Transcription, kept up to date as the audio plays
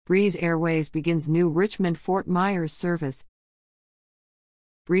Breeze Airways begins new Richmond-Fort Myers service.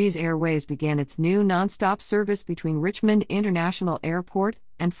 Breeze Airways began its new nonstop service between Richmond International Airport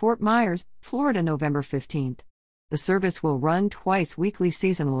and Fort Myers, Florida, November 15. The service will run twice weekly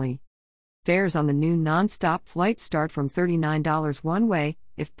seasonally. Fares on the new nonstop flight start from $39 one way,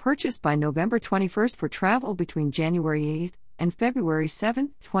 if purchased by November 21 for travel between January 8 and February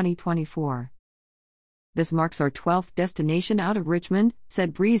 7, 2024. This marks our 12th destination out of Richmond,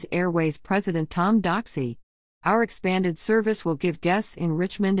 said Breeze Airways President Tom Doxey. Our expanded service will give guests in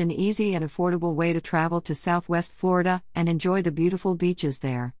Richmond an easy and affordable way to travel to Southwest Florida and enjoy the beautiful beaches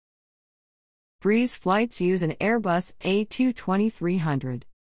there. Breeze flights use an Airbus A220-300.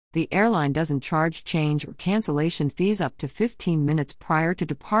 The airline doesn't charge change or cancellation fees up to 15 minutes prior to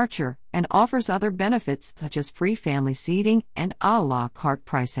departure and offers other benefits such as free family seating and a la carte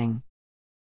pricing.